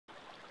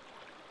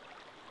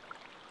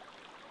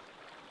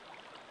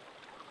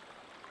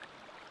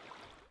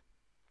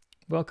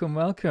Welcome,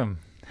 welcome.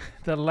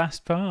 The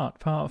last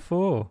part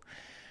 4,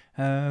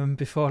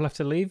 before I'll have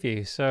to leave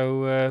you.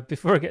 So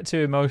before I get too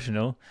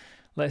emotional,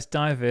 let's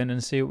dive in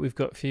and see what we've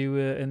got for you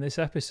in this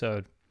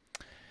episode.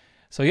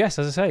 So yes,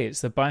 as I say, it's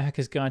the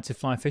Biohackers Guide to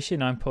Fly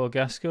Fishing. I'm Paul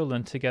Gaskell,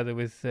 and together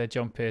with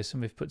John Pearson,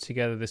 we've put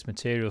together this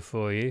material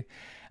for you.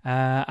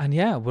 And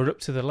yeah, we're up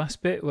to the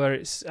last bit where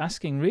it's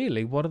asking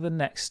really, what are the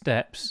next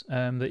steps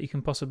that you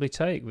can possibly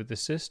take with the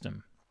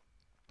system?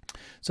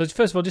 So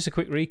first of all, just a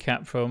quick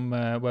recap from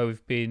where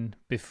we've been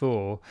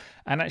before,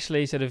 and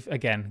actually sort of,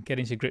 again,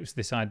 getting to grips with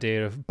this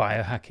idea of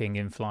biohacking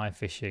in fly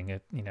fishing,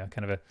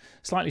 kind of a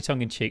slightly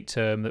tongue-in-cheek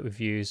term that we've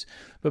used.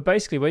 But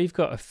basically, where you've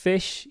got a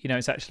fish,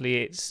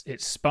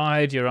 it's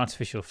spied your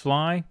artificial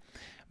fly,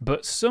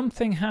 but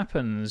something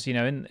happens,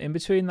 in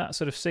between that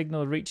sort of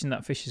signal reaching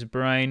that fish's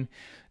brain,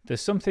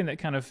 there's something that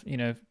kind of,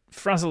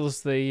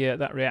 frazzles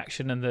that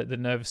reaction and the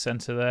nervous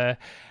center there.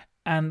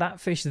 And that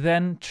fish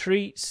then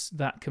treats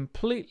that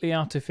completely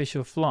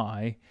artificial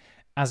fly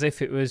as if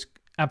it was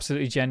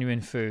absolutely genuine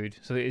food.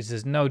 So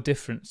there's no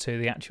difference to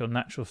the actual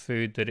natural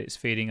food that it's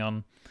feeding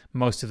on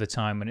most of the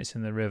time when it's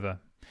in the river.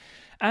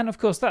 And of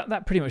course,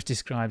 that pretty much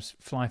describes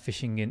fly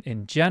fishing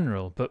in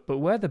general. But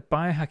where the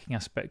biohacking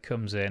aspect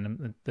comes in,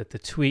 and the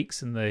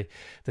tweaks and the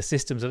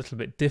system's a little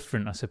bit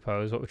different, I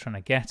suppose, what we're trying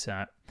to get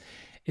at,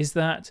 is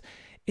that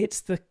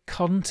it's the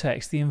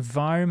context, the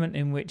environment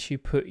in which you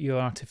put your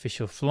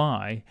artificial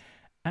fly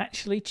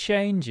actually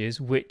changes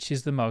which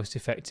is the most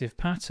effective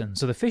pattern.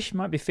 So the fish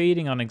might be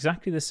feeding on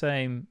exactly the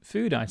same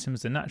food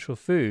items, the natural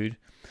food,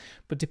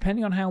 but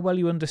depending on how well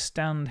you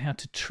understand how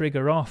to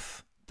trigger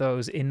off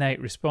those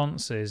innate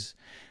responses,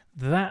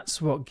 that's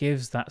what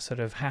gives that sort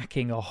of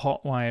hacking or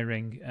hot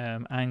wiring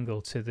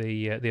angle to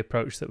the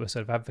approach that we're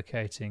sort of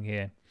advocating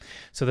here.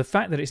 So the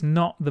fact that it's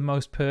not the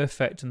most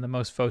perfect and the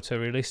most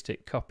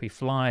photorealistic copy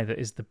fly that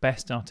is the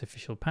best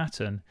artificial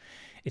pattern,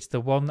 it's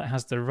the one that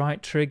has the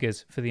right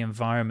triggers for the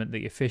environment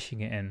that you're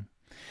fishing it in.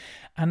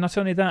 And not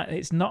only that,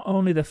 it's not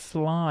only the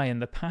fly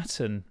and the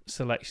pattern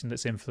selection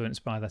that's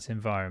influenced by that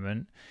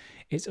environment,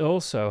 it's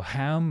also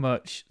how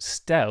much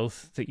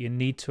stealth that you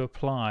need to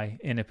apply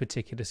in a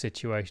particular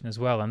situation as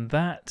well. And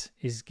that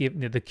is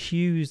given, the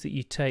cues that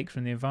you take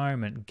from the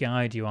environment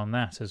guide you on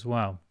that as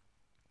well.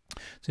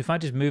 So if I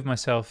just move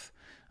myself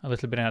a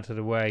little bit out of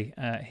the way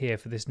here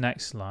for this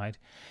next slide,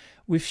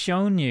 we've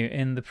shown you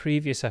in the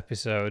previous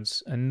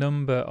episodes a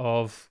number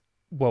of,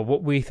 well,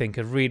 what we think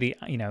are really,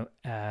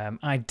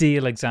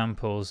 ideal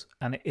examples,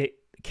 and it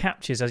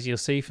captures, as you'll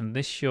see from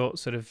this short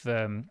sort of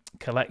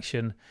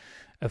collection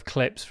of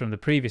clips from the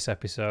previous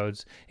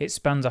episodes, it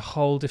spans a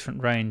whole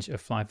different range of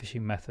fly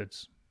fishing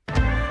methods.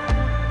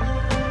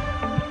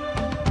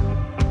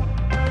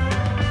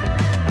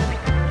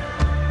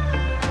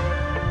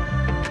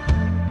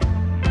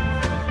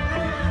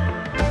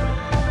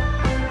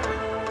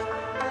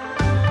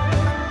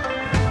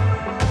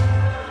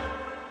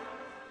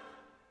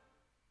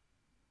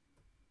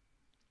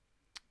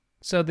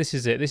 So this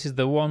is it. This is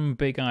the one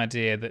big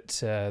idea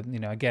that,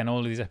 again, all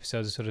of these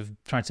episodes are sort of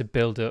trying to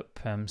build up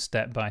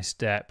step by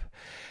step.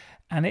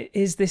 And it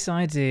is this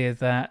idea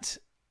that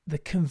the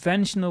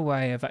conventional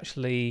way of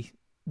actually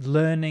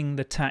learning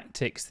the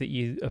tactics that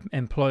you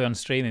employ on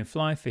stream in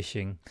fly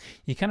fishing,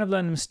 you kind of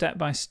learn them step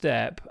by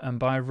step and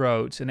by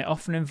rote, and it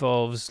often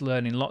involves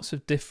learning lots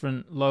of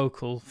different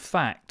local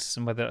facts,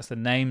 and whether that's the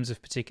names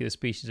of particular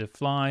species of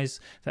flies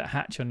that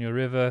hatch on your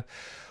river,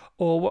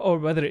 or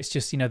whether it's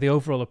just, the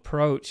overall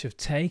approach of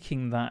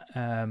taking that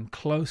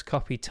close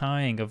copy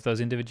tying of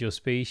those individual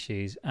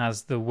species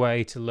as the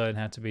way to learn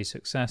how to be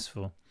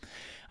successful.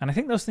 And I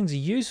think those things are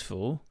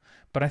useful,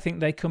 but I think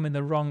they come in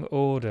the wrong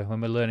order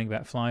when we're learning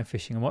about fly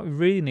fishing. And what we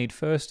really need,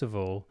 first of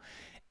all,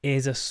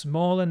 is a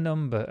smaller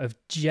number of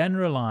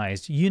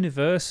generalized,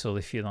 universal,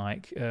 if you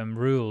like,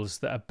 rules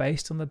that are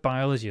based on the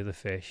biology of the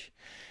fish.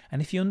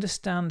 And if you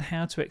understand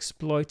how to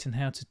exploit and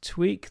how to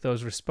tweak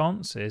those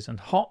responses and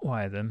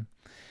hotwire them,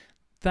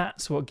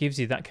 that's what gives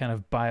you that kind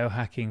of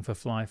biohacking for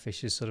fly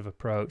fishers sort of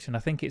approach. And I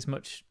think it's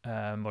much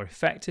more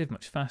effective,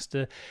 much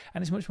faster,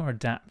 and it's much more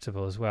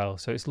adaptable as well.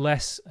 So it's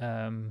less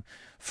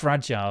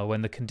fragile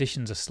when the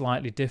conditions are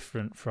slightly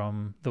different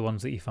from the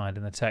ones that you find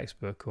in the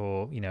textbook,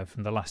 or,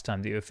 from the last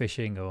time that you were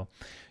fishing, or,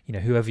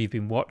 whoever you've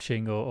been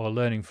watching or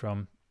learning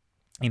from,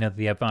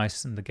 the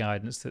advice and the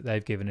guidance that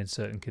they've given in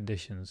certain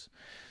conditions.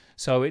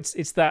 So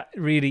it's that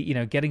really,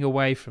 getting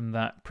away from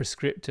that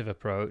prescriptive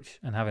approach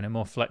and having a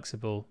more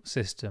flexible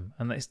system,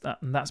 and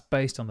that's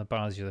based on the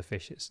biology of the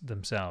fish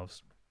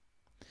themselves.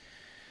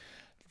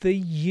 The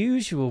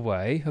usual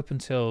way, up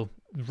until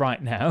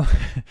right now,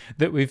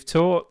 that we've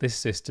taught this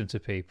system to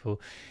people,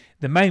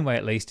 the main way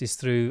at least, is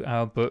through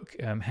our book,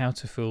 How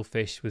to Fool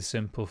Fish with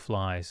Simple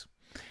Flies.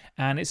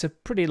 And it's a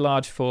pretty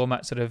large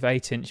format, sort of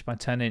 8-inch by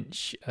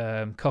 10-inch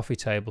coffee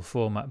table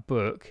format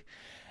book,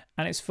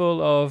 and it's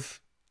full of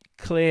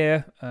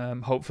clear,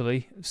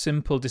 hopefully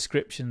simple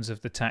descriptions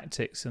of the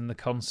tactics and the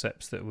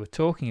concepts that we're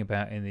talking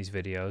about in these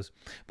videos,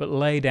 but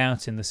laid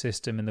out in the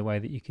system in the way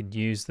that you can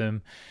use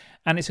them.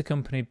 And it's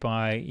accompanied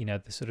by,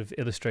 the sort of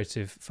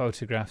illustrative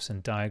photographs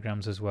and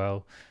diagrams as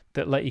well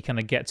that let you kind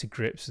of get to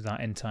grips with that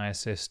entire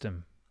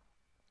system.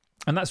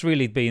 And that's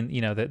really been,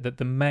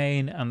 the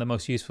main and the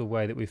most useful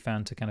way that we've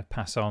found to kind of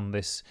pass on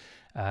this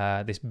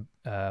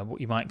what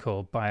you might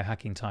call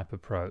biohacking type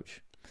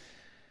approach.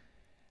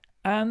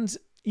 And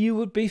you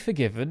would be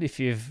forgiven if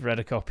you've read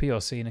a copy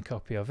or seen a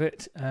copy of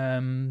it,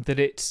 that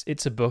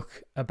it's a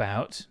book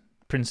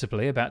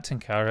principally about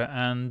Tenkara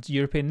and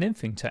European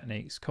nymphing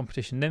techniques,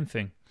 competition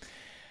nymphing.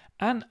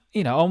 And,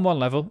 on one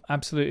level,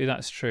 absolutely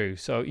that's true.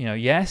 So,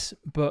 yes,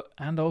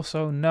 and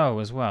also no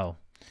as well.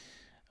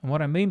 And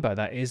what I mean by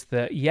that is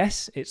that,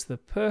 yes, it's the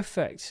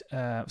perfect,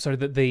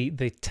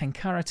 the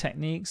Tenkara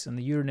techniques and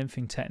the Euro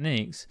nymphing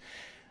techniques,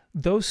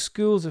 those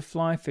schools of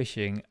fly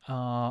fishing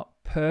are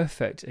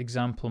perfect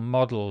example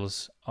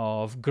models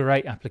of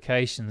great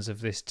applications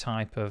of this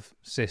type of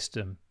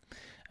system.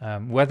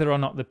 Whether or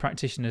not the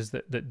practitioners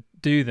that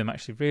do them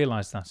actually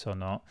realise that or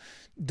not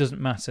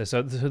doesn't matter.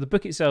 So the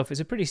book itself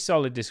is a pretty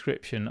solid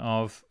description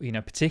of,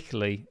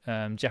 particularly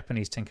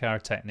Japanese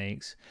Tenkara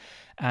techniques.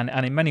 And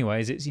in many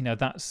ways, it's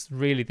that's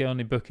really the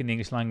only book in the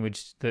English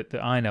language that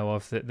I know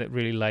of that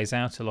really lays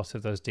out a lot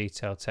of those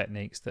detailed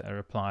techniques that are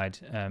applied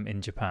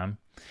in Japan.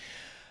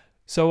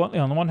 So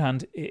on the one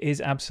hand, it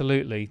is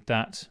absolutely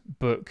that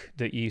book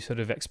that you sort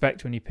of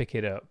expect when you pick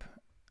it up.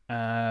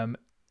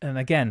 And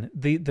again,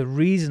 the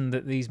reason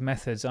that these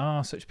methods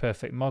are such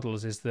perfect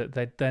models is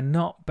that they're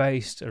not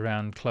based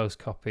around close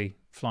copy,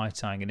 fly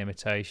tying and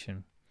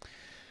imitation.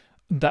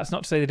 That's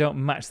not to say they don't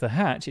match the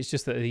hatch, it's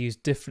just that they use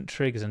different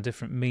triggers and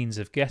different means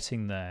of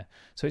getting there.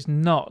 So it's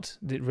not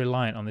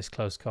reliant on this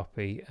close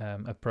copy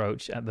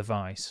approach at the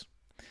vice.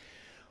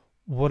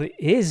 What it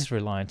is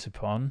reliant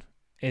upon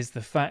is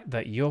the fact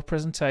that your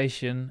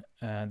presentation,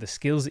 the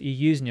skills that you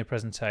use in your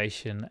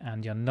presentation,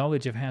 and your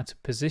knowledge of how to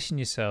position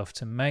yourself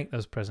to make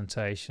those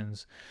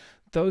presentations,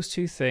 those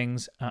two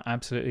things are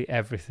absolutely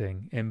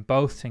everything in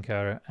both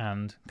Tenkara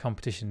and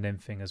competition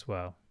nymphing as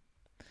well.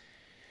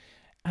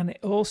 And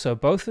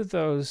both of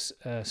those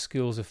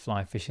schools of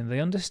fly fishing, they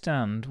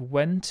understand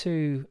when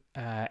to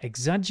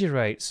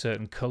exaggerate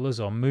certain colours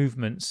or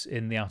movements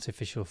in the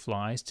artificial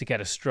flies to get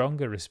a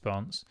stronger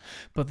response,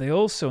 but they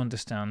also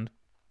understand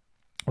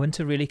when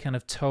to really kind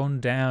of tone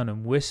down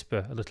and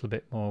whisper a little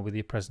bit more with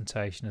your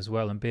presentation as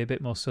well and be a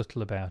bit more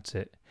subtle about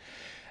it.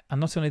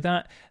 And not only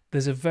that,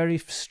 there's a very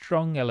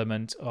strong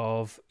element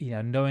of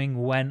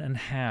knowing when and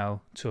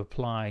how to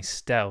apply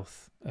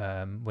stealth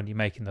when you're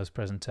making those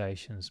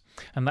presentations,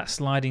 and that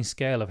sliding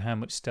scale of how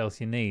much stealth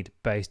you need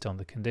based on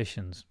the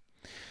conditions.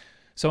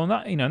 So on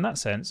that, in that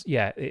sense,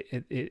 yeah,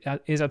 it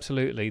is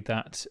absolutely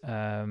that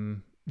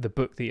the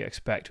book that you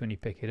expect when you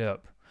pick it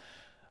up.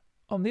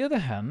 On the other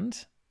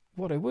hand,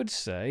 what I would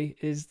say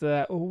is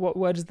that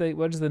where does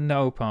the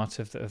no part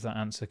of that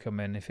answer come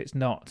in if it's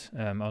not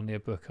only a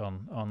book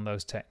on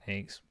those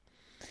techniques?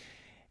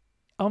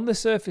 On the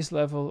surface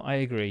level, I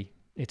agree,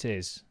 it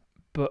is.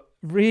 But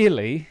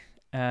really,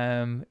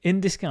 in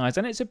disguise,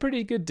 and it's a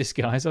pretty good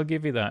disguise, I'll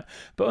give you that,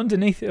 but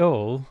underneath it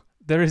all,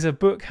 there is a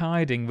book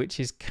hiding which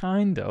is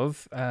kind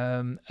of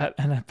an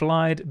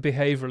applied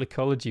behavioural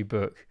ecology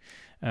book,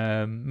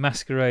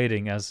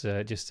 masquerading as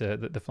just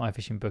the fly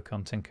fishing book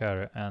on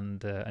Tenkara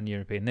and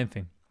European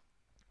nymphing.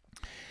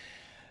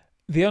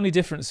 The only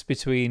difference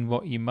between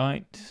what you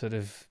might sort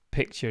of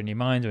picture in your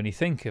mind when you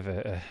think of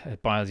a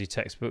biology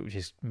textbook, which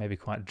is maybe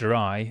quite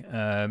dry,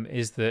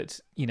 is that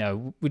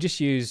we just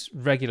use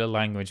regular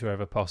language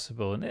wherever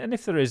possible, and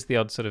if there is the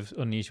odd sort of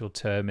unusual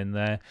term in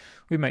there,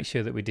 we make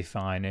sure that we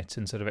define it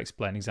and sort of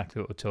explain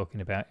exactly what we're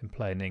talking about in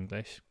plain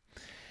English.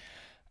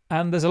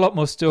 And there's a lot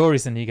more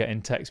stories than you get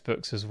in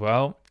textbooks as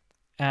well.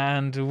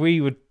 And we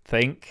would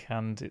think,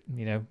 and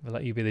we'll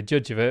let you be the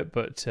judge of it,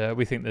 but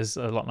we think there's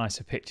a lot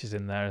nicer pictures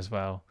in there as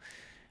well.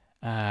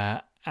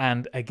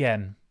 And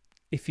again,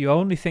 if you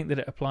only think that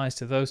it applies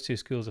to those two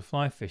schools of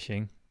fly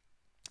fishing,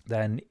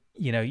 then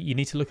you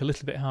need to look a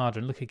little bit harder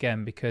and look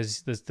again,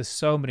 because there's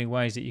so many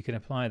ways that you can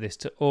apply this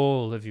to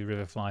all of your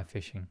river fly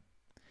fishing.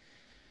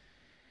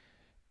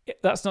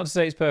 That's not to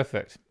say it's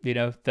perfect.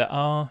 There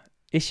are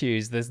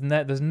issues. There's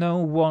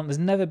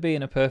never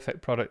been a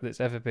perfect product that's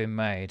ever been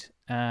made,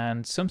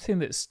 and something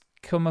that's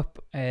come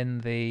up in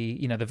the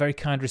the very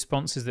kind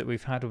responses that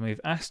we've had when we've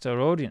asked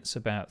our audience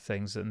about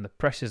things and the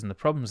pressures and the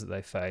problems that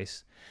they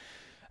face.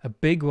 A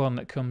big one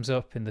that comes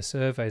up in the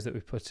surveys that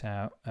we put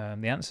out,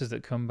 the answers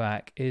that come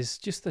back, is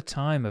just the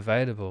time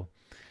available.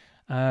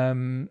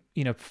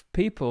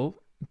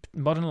 People,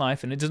 modern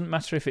life, and it doesn't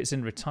matter if it's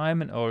in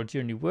retirement or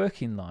during your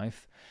working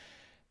life,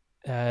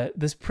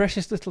 there's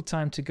precious little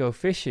time to go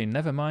fishing,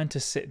 never mind to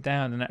sit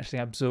down and actually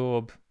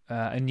absorb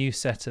a new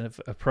set of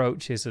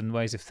approaches and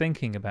ways of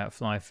thinking about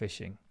fly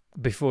fishing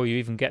before you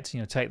even get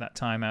to take that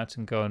time out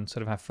and go and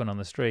sort of have fun on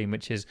the stream,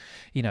 which is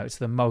it's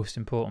the most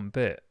important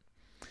bit.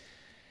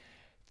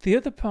 The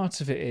other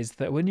part of it is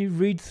that when you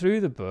read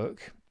through the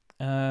book,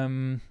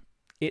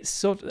 it's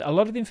sort of, a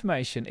lot of the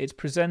information, it's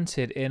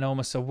presented in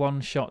almost a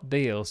one-shot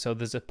deal. So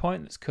there's a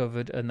point that's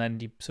covered, and then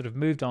you sort of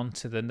moved on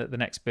to the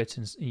next bit,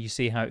 and you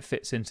see how it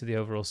fits into the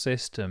overall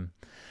system.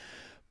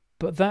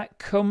 But that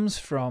comes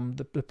from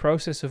the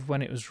process of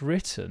when it was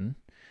written,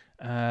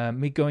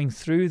 me going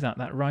through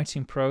that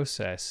writing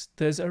process.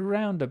 There's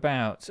around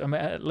about,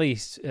 at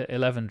least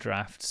 11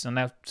 drafts, and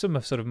now some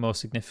are sort of more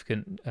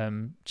significant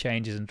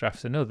changes and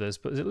drafts than others,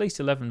 but there's at least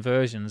 11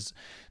 versions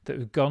that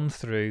we've gone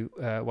through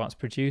whilst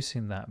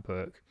producing that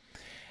book.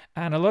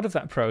 And a lot of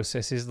that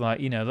process is like,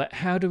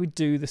 how do we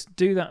do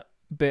that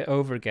bit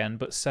over again,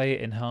 but say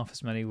it in half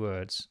as many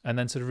words, and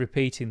then sort of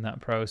repeating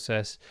that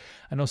process,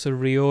 and also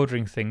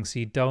reordering things so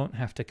you don't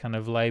have to kind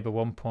of labour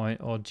one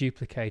point or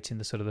duplicating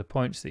the sort of the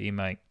points that you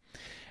make.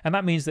 And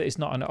that means that it's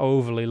not an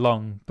overly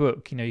long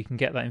book. You can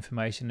get that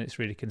information, it's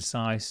really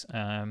concise,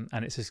 and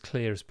it's as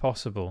clear as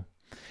possible.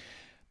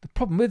 The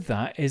problem with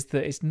that is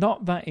that it's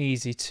not that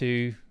easy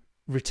to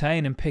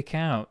retain and pick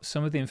out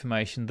some of the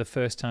information the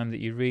first time that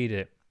you read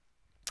it.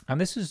 And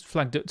this was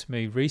flagged up to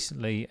me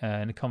recently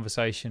in a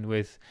conversation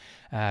with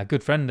a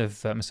good friend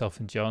of myself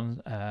and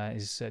John,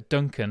 is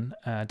Duncan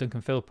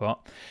Philpott.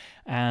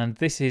 And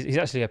he's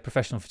actually a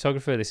professional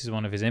photographer. This is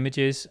one of his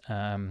images.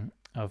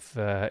 It's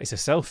a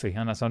selfie,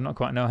 and I'm not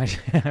quite know how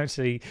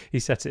actually he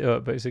set it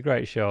up, but it's a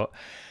great shot.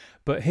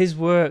 But his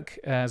work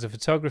as a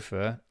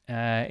photographer,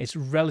 it's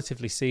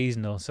relatively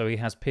seasonal. So he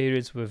has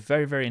periods with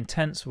very, very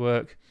intense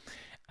work,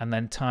 and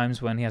then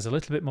times when he has a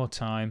little bit more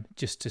time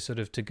just to sort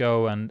of to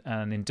go and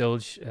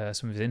indulge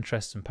some of his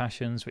interests and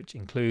passions, which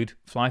include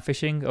fly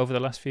fishing over the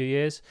last few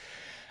years.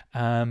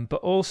 But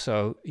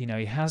also,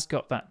 he has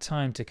got that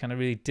time to kind of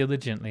really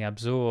diligently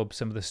absorb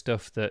some of the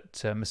stuff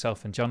that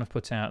myself and John have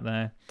put out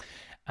there.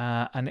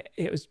 And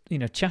it was,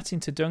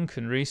 chatting to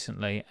Duncan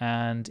recently,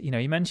 and,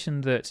 he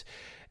mentioned that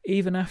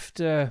even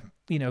after,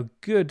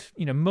 good,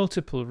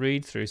 multiple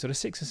read-throughs, sort of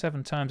 6 or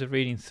 7 times of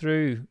reading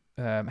through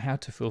How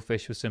to Fool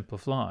Fish with Simple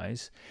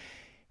Flies,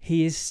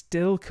 he is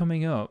still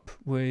coming up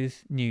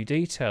with new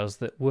details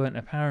that weren't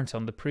apparent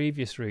on the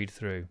previous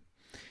read-through.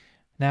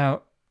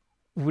 Now,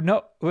 we're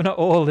not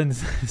all in the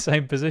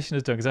same position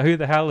as Duncan, so who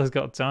the hell has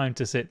got time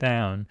to sit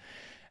down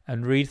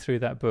and read through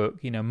that book,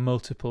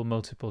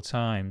 multiple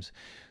times?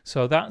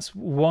 So that's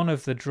one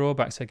of the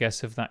drawbacks, I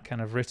guess, of that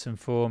kind of written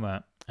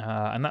format.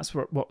 And that's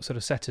what sort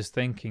of set us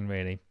thinking,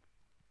 really.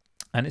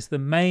 And it's the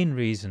main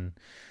reason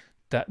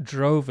that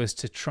drove us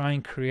to try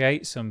and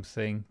create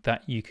something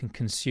that you can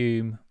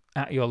consume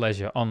at your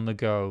leisure, on the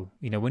go.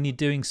 When you're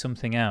doing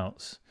something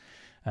else,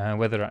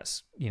 whether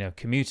that's,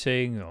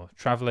 commuting or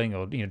traveling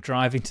or,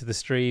 driving to the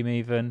stream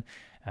even,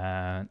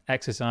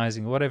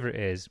 exercising, whatever it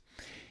is,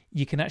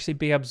 you can actually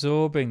be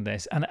absorbing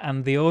this.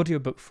 And the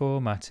audiobook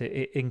format,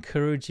 it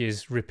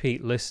encourages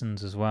repeat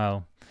listens as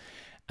well.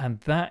 And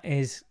that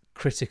is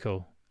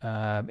critical.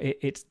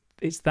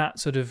 It's that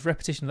sort of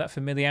repetition, that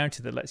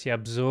familiarity that lets you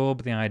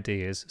absorb the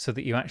ideas so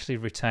that you actually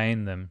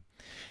retain them.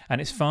 And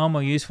it's far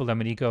more useful than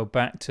when you go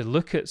back to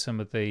look at some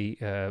of the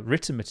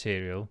written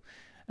material.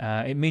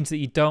 It means that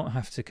you don't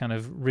have to kind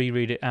of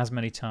reread it as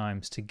many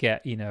times to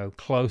get,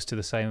 close to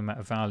the same amount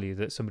of value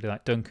that somebody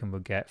like Duncan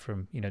would get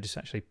from, just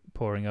actually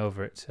poring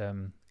over it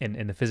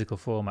in the physical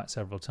format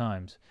several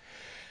times.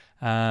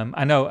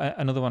 I know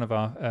another one of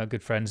our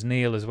good friends,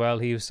 Neil, as well,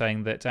 he was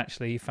saying that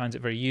actually he finds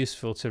it very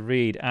useful to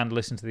read and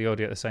listen to the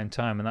audio at the same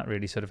time, and that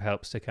really sort of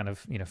helps to kind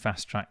of,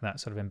 fast track that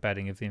sort of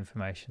embedding of the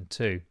information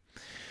too.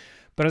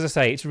 But as I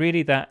say, it's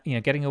really that,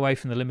 getting away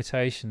from the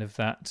limitation of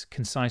that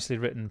concisely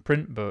written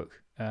print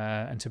book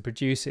and to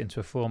produce it into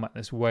a format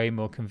that's way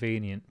more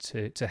convenient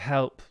to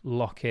help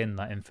lock in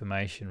that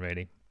information,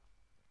 really.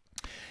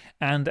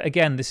 And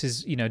again, this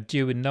is,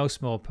 due in no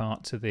small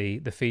part to the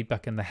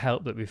feedback and the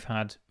help that we've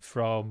had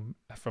from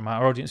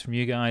our audience, from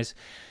you guys.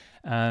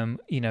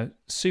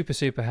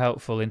 Super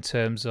helpful in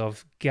terms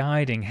of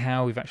guiding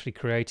how we've actually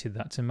created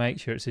that to make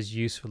sure it's as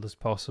useful as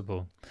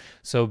possible.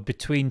 So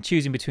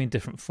choosing between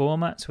different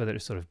formats, whether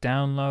it's sort of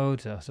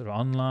download or sort of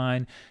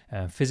online,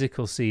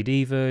 physical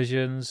CD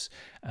versions,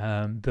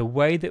 the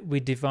way that we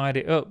divide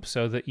it up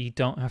so that you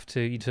don't have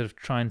to sort of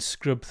try and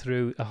scrub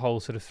through a whole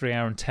sort of 3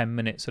 hour and 10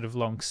 minute sort of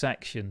long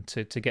section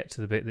to get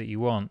to the bit that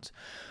you want.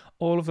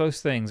 All of those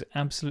things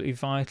absolutely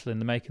vital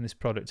in making this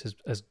product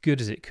as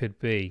good as it could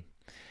be.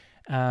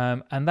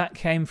 And that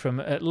came from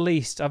at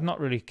least, I've not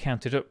really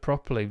counted up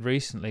properly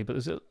recently, but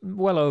there's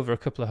well over a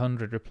couple of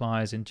 100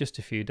 replies in just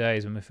a few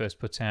days when we first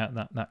put out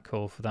that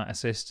call for that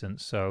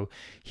assistance. So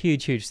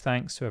huge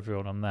thanks to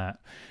everyone on that.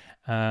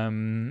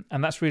 And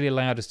that's really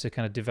allowed us to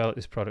kind of develop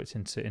this product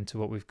into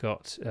what we've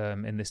got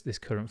in this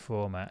current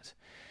format.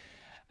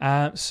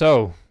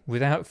 So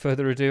without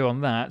further ado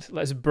on that,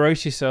 let's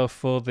brace yourself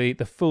for the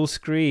full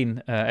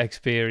screen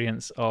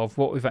experience of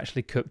what we've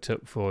actually cooked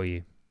up for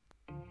you.